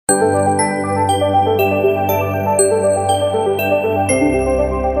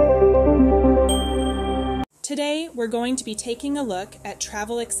going to be taking a look at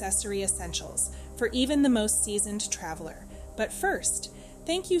travel accessory essentials for even the most seasoned traveler. But first,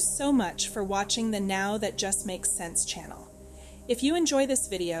 thank you so much for watching the Now That Just Makes Sense channel. If you enjoy this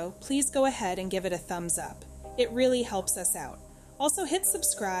video, please go ahead and give it a thumbs up. It really helps us out. Also hit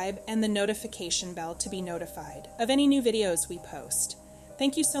subscribe and the notification bell to be notified of any new videos we post.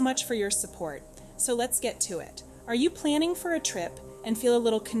 Thank you so much for your support. So let's get to it. Are you planning for a trip and feel a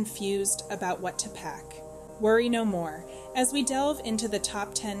little confused about what to pack? Worry no more as we delve into the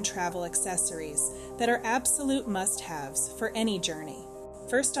top 10 travel accessories that are absolute must-haves for any journey.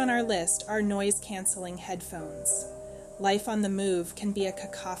 First on our list are noise-canceling headphones. Life on the move can be a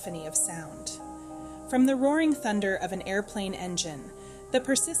cacophony of sound. From the roaring thunder of an airplane engine, the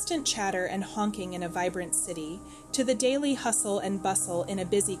persistent chatter and honking in a vibrant city, to the daily hustle and bustle in a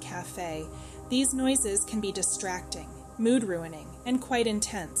busy cafe, these noises can be distracting, mood-ruining, and quite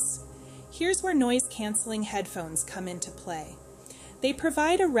intense. Here's where noise-canceling headphones come into play. They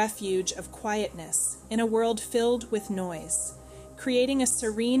provide a refuge of quietness in a world filled with noise, creating a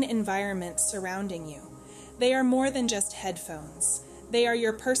serene environment surrounding you. They are more than just headphones. They are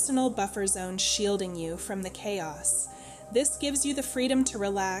your personal buffer zone shielding you from the chaos. This gives you the freedom to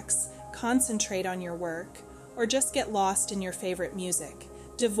relax, concentrate on your work, or just get lost in your favorite music,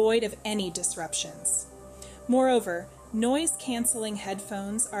 devoid of any disruptions. Moreover, noise-canceling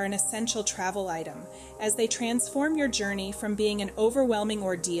headphones are an essential travel item as they transform your journey from being an overwhelming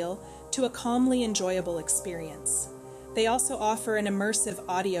ordeal to a calmly enjoyable experience. They also offer an immersive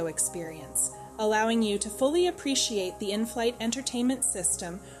audio experience, allowing you to fully appreciate the in-flight entertainment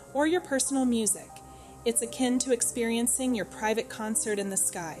system or your personal music. It's akin to experiencing your private concert in the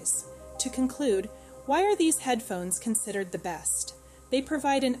skies. To conclude, why are these headphones considered the best? They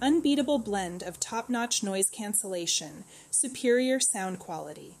provide an unbeatable blend of top-notch noise cancellation, superior sound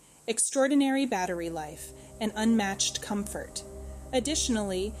quality, extraordinary battery life, and unmatched comfort.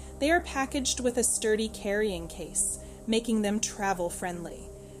 Additionally, they are packaged with a sturdy carrying case, making them travel-friendly.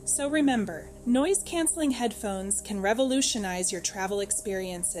 So remember, noise-canceling headphones can revolutionize your travel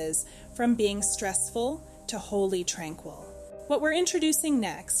experiences from being stressful to wholly tranquil. What we're introducing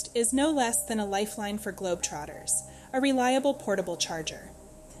next is no less than a lifeline for globetrotters, a reliable portable charger.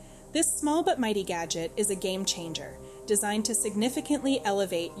 This small but mighty gadget is a game changer, designed to significantly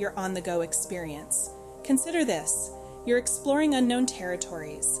elevate your on-the-go experience. Consider this: you're exploring unknown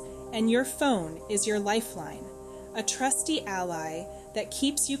territories, and your phone is your lifeline, a trusty ally that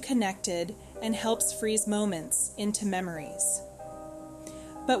keeps you connected and helps freeze moments into memories.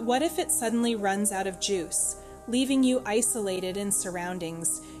 But what if it suddenly runs out of juice, leaving you isolated in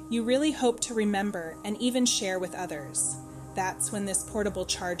surroundings you really hope to remember and even share with others? That's when this portable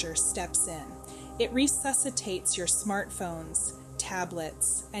charger steps in. It resuscitates your smartphones,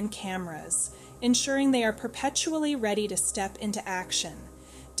 tablets, and cameras, ensuring they are perpetually ready to step into action.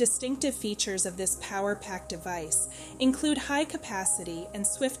 Distinctive features of this power-packed device include high capacity and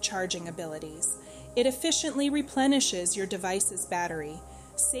swift charging abilities. It efficiently replenishes your device's battery,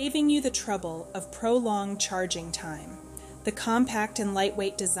 saving you the trouble of prolonged charging time. The compact and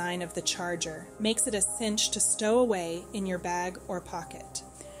lightweight design of the charger makes it a cinch to stow away in your bag or pocket.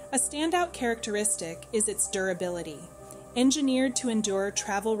 A standout characteristic is its durability. Engineered to endure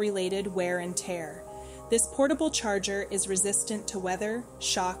travel-related wear and tear, this portable charger is resistant to weather,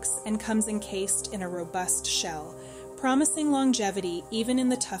 shocks, and comes encased in a robust shell, promising longevity even in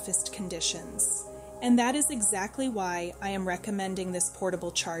the toughest conditions. And that is exactly why I am recommending this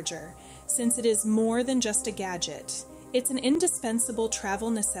portable charger, since it is more than just a gadget. It's an indispensable travel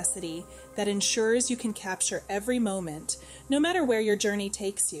necessity that ensures you can capture every moment, no matter where your journey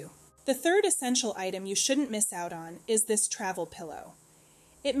takes you. The third essential item you shouldn't miss out on is this travel pillow.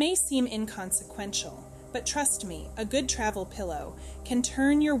 It may seem inconsequential, but trust me, a good travel pillow can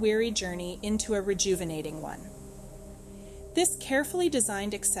turn your weary journey into a rejuvenating one. This carefully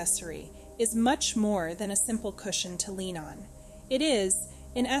designed accessory is much more than a simple cushion to lean on. It is,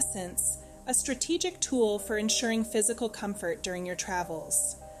 in essence, a strategic tool for ensuring physical comfort during your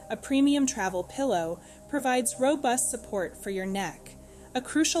travels. A premium travel pillow provides robust support for your neck, a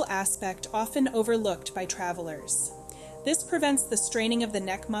crucial aspect often overlooked by travelers. This prevents the straining of the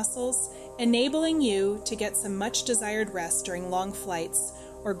neck muscles, enabling you to get some much-desired rest during long flights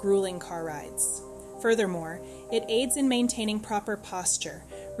or grueling car rides. Furthermore, it aids in maintaining proper posture,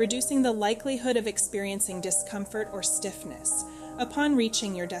 reducing the likelihood of experiencing discomfort or stiffness upon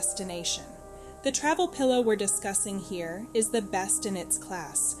reaching your destination. The travel pillow we're discussing here is the best in its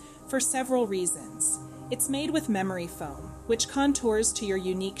class for several reasons. It's made with memory foam, which contours to your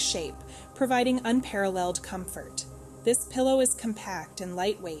unique shape, providing unparalleled comfort. This pillow is compact and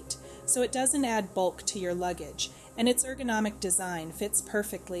lightweight, so it doesn't add bulk to your luggage, and its ergonomic design fits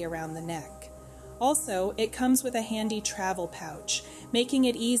perfectly around the neck. Also, it comes with a handy travel pouch, making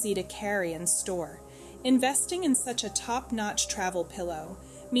it easy to carry and store. Investing in such a top-notch travel pillow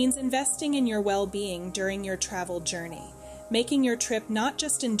means investing in your well-being during your travel journey, making your trip not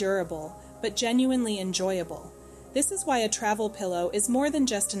just endurable, but genuinely enjoyable. This is why a travel pillow is more than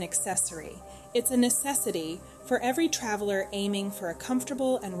just an accessory. It's a necessity for every traveler aiming for a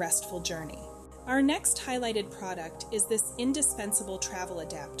comfortable and restful journey. Our next highlighted product is this indispensable travel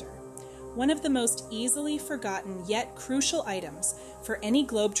adapter. One of the most easily forgotten yet crucial items for any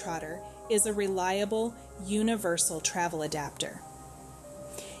globetrotter is a reliable, universal travel adapter.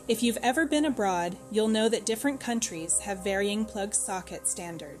 If you've ever been abroad, you'll know that different countries have varying plug socket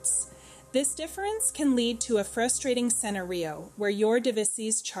standards. This difference can lead to a frustrating scenario where your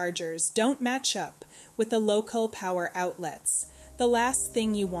device's chargers don't match up with the local power outlets. The last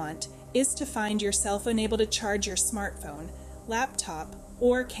thing you want is to find yourself unable to charge your smartphone, laptop,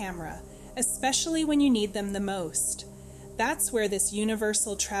 or camera, especially when you need them the most. That's where this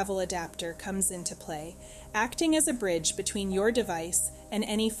universal travel adapter comes into play, acting as a bridge between your device and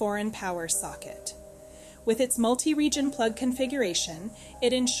any foreign power socket. With its multi-region plug configuration,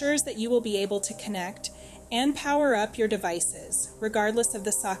 it ensures that you will be able to connect and power up your devices, regardless of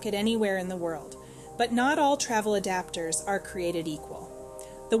the socket anywhere in the world. But not all travel adapters are created equal.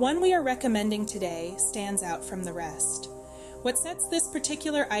 The one we are recommending today stands out from the rest. What sets this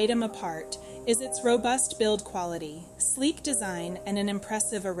particular item apart is its robust build quality, sleek design, and an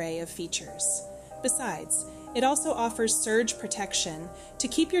impressive array of features. Besides, it also offers surge protection to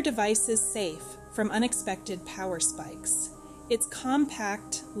keep your devices safe from unexpected power spikes. It's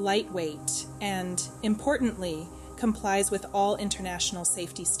compact, lightweight, and, importantly, complies with all international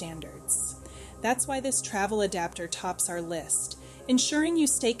safety standards. That's why this travel adapter tops our list, ensuring you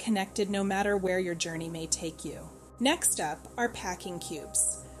stay connected no matter where your journey may take you. Next up are packing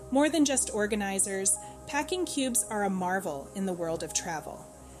cubes. More than just organizers, packing cubes are a marvel in the world of travel.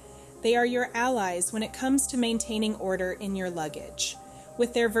 They are your allies when it comes to maintaining order in your luggage.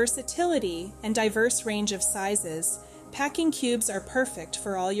 With their versatility and diverse range of sizes, packing cubes are perfect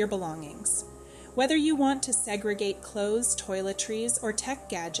for all your belongings. Whether you want to segregate clothes, toiletries, or tech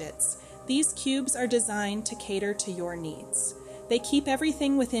gadgets, these cubes are designed to cater to your needs. They keep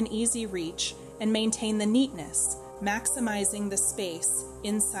everything within easy reach and maintain the neatness, maximizing the space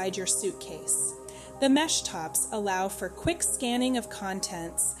inside your suitcase. The mesh tops allow for quick scanning of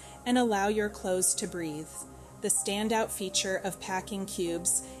contents and allow your clothes to breathe. The standout feature of packing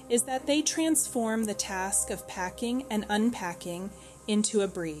cubes is that they transform the task of packing and unpacking into a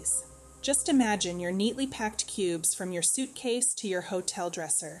breeze. Just imagine your neatly packed cubes from your suitcase to your hotel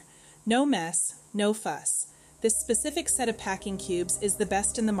dresser. No mess, no fuss. This specific set of packing cubes is the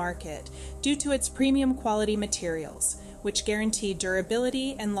best in the market due to its premium quality materials, which guarantee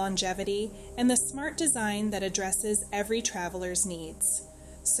durability and longevity, and the smart design that addresses every traveler's needs.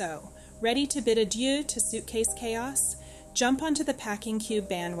 So, ready to bid adieu to suitcase chaos? Jump onto the packing cube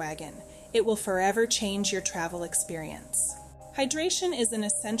bandwagon. It will forever change your travel experience. Hydration is an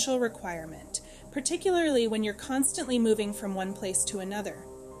essential requirement, particularly when you're constantly moving from one place to another.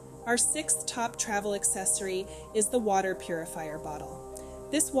 Our sixth top travel accessory is the water purifier bottle.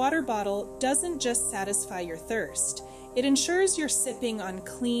 This water bottle doesn't just satisfy your thirst, it ensures you're sipping on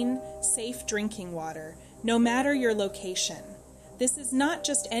clean, safe drinking water, no matter your location. This is not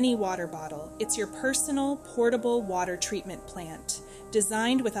just any water bottle, it's your personal, portable water treatment plant.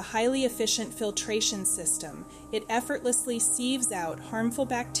 Designed with a highly efficient filtration system, it effortlessly sieves out harmful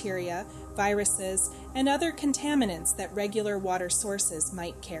bacteria, viruses, and other contaminants that regular water sources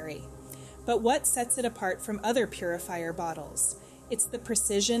might carry. But what sets it apart from other purifier bottles? It's the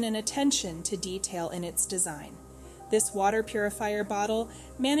precision and attention to detail in its design. This water purifier bottle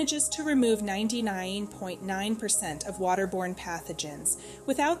manages to remove 99.9% of waterborne pathogens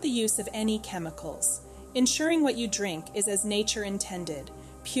without the use of any chemicals, ensuring what you drink is as nature intended,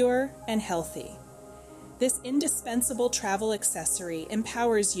 pure and healthy. This indispensable travel accessory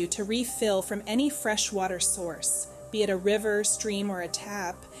empowers you to refill from any freshwater source, be it a river, stream, or a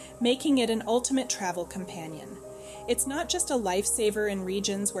tap, making it an ultimate travel companion. It's not just a lifesaver in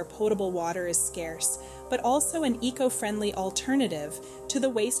regions where potable water is scarce, but also an eco-friendly alternative to the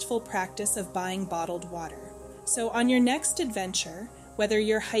wasteful practice of buying bottled water. So on your next adventure, whether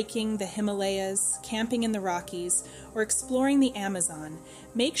you're hiking the Himalayas, camping in the Rockies, or exploring the Amazon,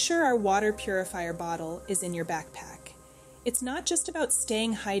 make sure our water purifier bottle is in your backpack. It's not just about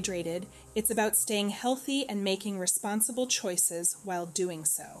staying hydrated, it's about staying healthy and making responsible choices while doing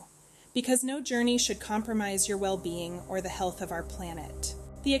so. Because no journey should compromise your well-being or the health of our planet.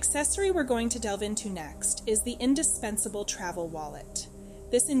 The accessory we're going to delve into next is the indispensable travel wallet.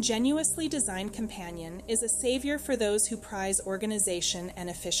 This ingeniously designed companion is a savior for those who prize organization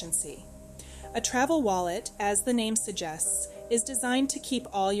and efficiency. A travel wallet, as the name suggests, is designed to keep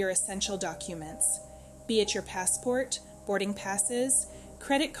all your essential documents, be it your passport, boarding passes,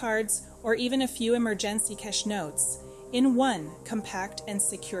 credit cards, or even a few emergency cash notes, in one compact and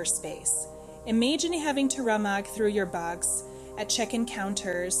secure space. Imagine having to rummage through your bags at check-in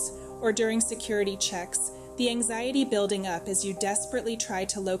counters or during security checks, the anxiety building up as you desperately try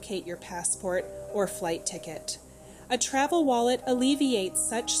to locate your passport or flight ticket. A travel wallet alleviates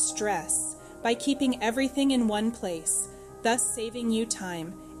such stress by keeping everything in one place, thus saving you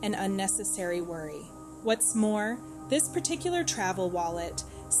time and unnecessary worry. What's more, this particular travel wallet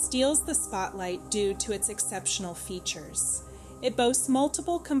steals the spotlight due to its exceptional features. It boasts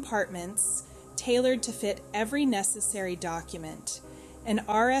multiple compartments tailored to fit every necessary document, an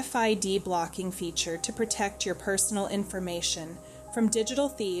RFID blocking feature to protect your personal information from digital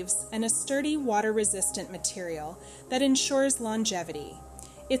thieves, and a sturdy water-resistant material that ensures longevity.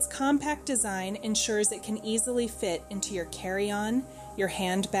 Its compact design ensures it can easily fit into your carry-on, your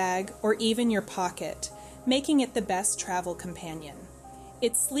handbag, or even your pocket, making it the best travel companion.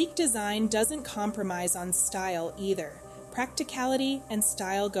 Its sleek design doesn't compromise on style either. Practicality and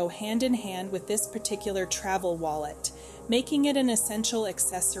style go hand in hand with this particular travel wallet, making it an essential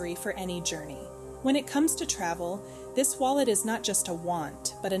accessory for any journey. When it comes to travel, this wallet is not just a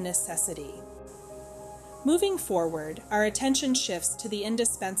want, but a necessity. Moving forward, our attention shifts to the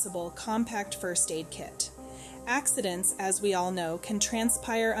indispensable compact first aid kit. Accidents, as we all know, can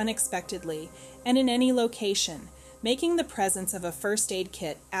transpire unexpectedly and in any location, making the presence of a first aid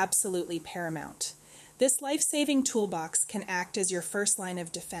kit absolutely paramount. This life-saving toolbox can act as your first line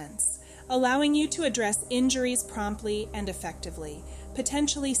of defense, allowing you to address injuries promptly and effectively,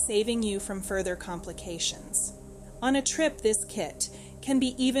 potentially saving you from further complications. On a trip, this kit can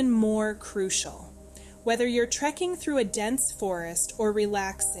be even more crucial. Whether you're trekking through a dense forest or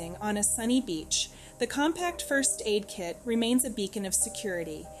relaxing on a sunny beach, the compact first aid kit remains a beacon of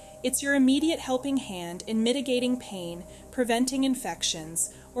security. It's your immediate helping hand in mitigating pain, preventing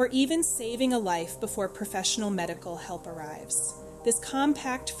infections, or even saving a life before professional medical help arrives. This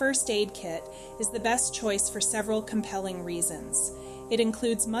compact first aid kit is the best choice for several compelling reasons. It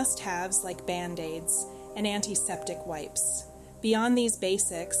includes must-haves like Band-Aids and antiseptic wipes. Beyond these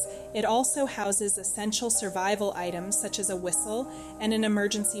basics, it also houses essential survival items such as a whistle and an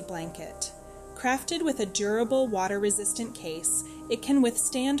emergency blanket. Crafted with a durable, water-resistant case, it can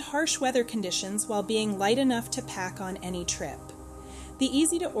withstand harsh weather conditions while being light enough to pack on any trip. The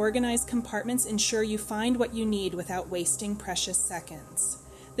easy-to-organize compartments ensure you find what you need without wasting precious seconds.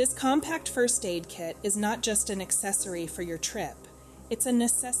 This compact first aid kit is not just an accessory for your trip. It's a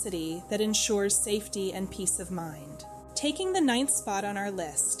necessity that ensures safety and peace of mind. Taking the 9th spot on our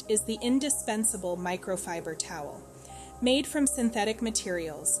list is the indispensable microfiber towel. Made from synthetic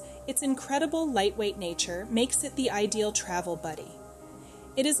materials, its incredible lightweight nature makes it the ideal travel buddy.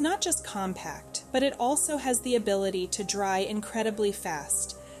 It is not just compact, but it also has the ability to dry incredibly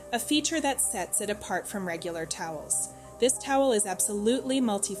fast, a feature that sets it apart from regular towels. This towel is absolutely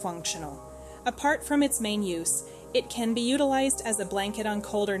multifunctional. Apart from its main use, it can be utilized as a blanket on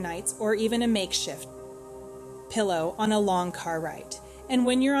colder nights or even a makeshift pillow on a long car ride. And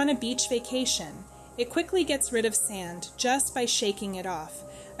when you're on a beach vacation, it quickly gets rid of sand just by shaking it off,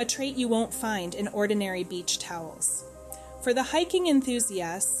 a trait you won't find in ordinary beach towels. For the hiking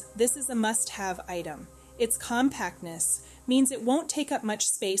enthusiasts, this is a must-have item. Its compactness means it won't take up much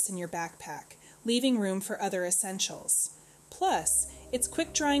space in your backpack, leaving room for other essentials. Plus, its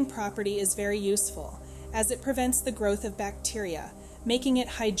quick-drying property is very useful, as it prevents the growth of bacteria, making it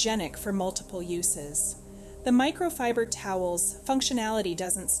hygienic for multiple uses. The microfiber towel's functionality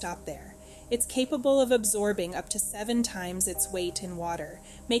doesn't stop there. It's capable of absorbing up to 7 times its weight in water,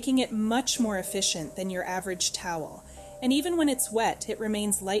 making it much more efficient than your average towel. And even when it's wet, it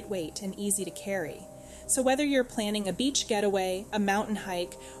remains lightweight and easy to carry. So whether you're planning a beach getaway, a mountain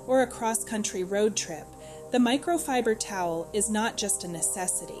hike, or a cross-country road trip, the microfiber towel is not just a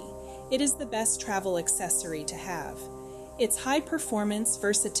necessity. It is the best travel accessory to have. Its high performance,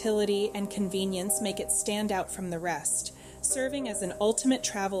 versatility, and convenience make it stand out from the rest, serving as an ultimate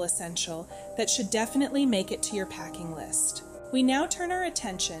travel essential that should definitely make it to your packing list. We now turn our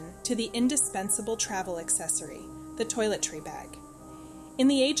attention to the indispensable travel accessory, the toiletry bag. In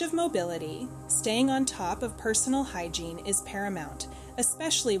the age of mobility, staying on top of personal hygiene is paramount,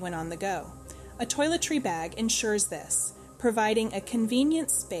 especially when on the go. A toiletry bag ensures this, providing a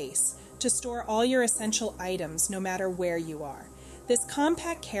convenient space to store all your essential items no matter where you are. This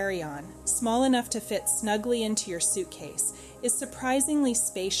compact carry-on, small enough to fit snugly into your suitcase, is surprisingly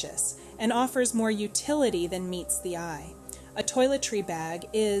spacious and offers more utility than meets the eye. A toiletry bag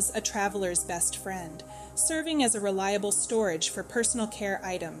is a traveler's best friend, serving as a reliable storage for personal care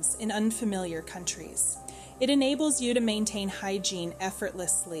items in unfamiliar countries. It enables you to maintain hygiene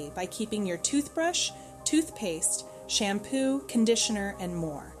effortlessly by keeping your toothbrush, toothpaste, shampoo, conditioner, and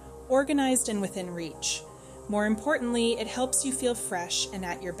more organized and within reach. More importantly, it helps you feel fresh and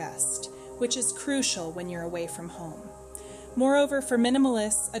at your best, which is crucial when you're away from home. Moreover, for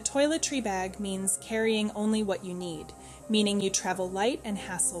minimalists, a toiletry bag means carrying only what you need, meaning you travel light and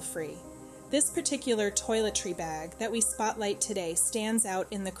hassle-free. This particular toiletry bag that we spotlight today stands out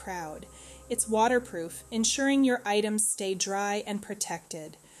in the crowd. It's waterproof, ensuring your items stay dry and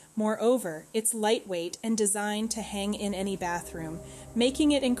protected. Moreover, it's lightweight and designed to hang in any bathroom,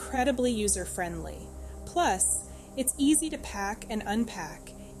 making it incredibly user-friendly. Plus, it's easy to pack and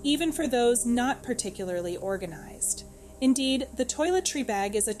unpack, even for those not particularly organized. Indeed, the toiletry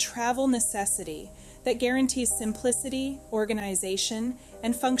bag is a travel necessity that guarantees simplicity, organization,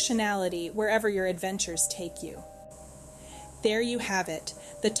 and functionality wherever your adventures take you. There you have it,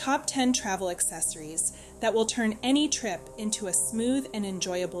 the top 10 travel accessories that will turn any trip into a smooth and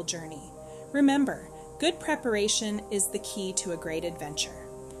enjoyable journey. Remember, good preparation is the key to a great adventure.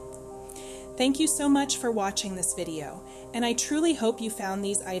 Thank you so much for watching this video, and I truly hope you found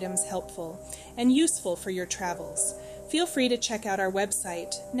these items helpful and useful for your travels. Feel free to check out our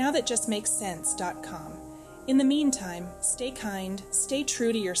website, nowthatjustmakessense.com. In the meantime, stay kind, stay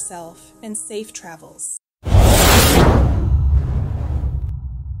true to yourself, and safe travels.